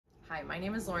Hi, my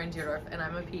name is Lauren Deerdorf and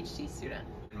I'm a PhD student.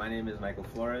 My name is Michael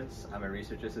Flores. I'm a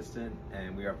research assistant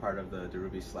and we are part of the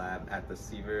Rubeis lab at the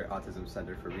Seaver Autism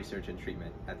Center for Research and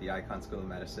Treatment at the Icahn School of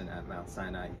Medicine at Mount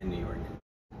Sinai in New York.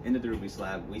 In the Rubeis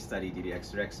lab, we study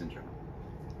DDX3X syndrome.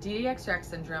 DDX3X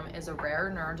syndrome is a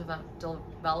rare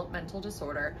neurodevelopmental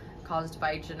disorder caused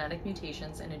by genetic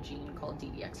mutations in a gene called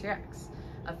DDX3X.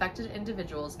 Affected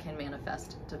individuals can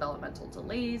manifest developmental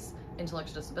delays,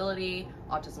 intellectual disability,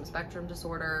 autism spectrum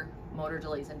disorder, motor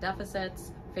delays and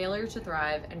deficits, failure to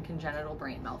thrive, and congenital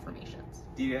brain malformations.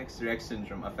 DDX3X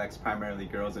syndrome affects primarily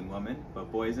girls and women,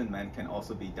 but boys and men can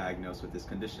also be diagnosed with this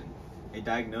condition. A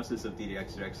diagnosis of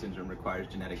DDX3X syndrome requires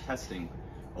genetic testing.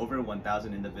 Over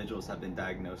 1,000 individuals have been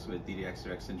diagnosed with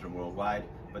DDX3X syndrome worldwide,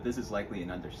 but this is likely an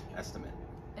underestimate.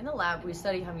 In the lab, we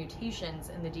study how mutations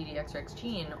in the DDX3X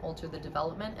gene alter the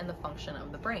development and the function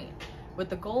of the brain, with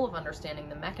the goal of understanding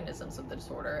the mechanisms of the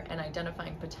disorder and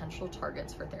identifying potential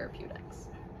targets for therapeutics.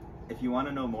 If you want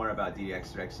to know more about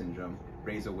DDX3X syndrome,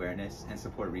 raise awareness, and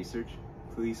support research,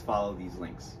 please follow these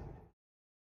links.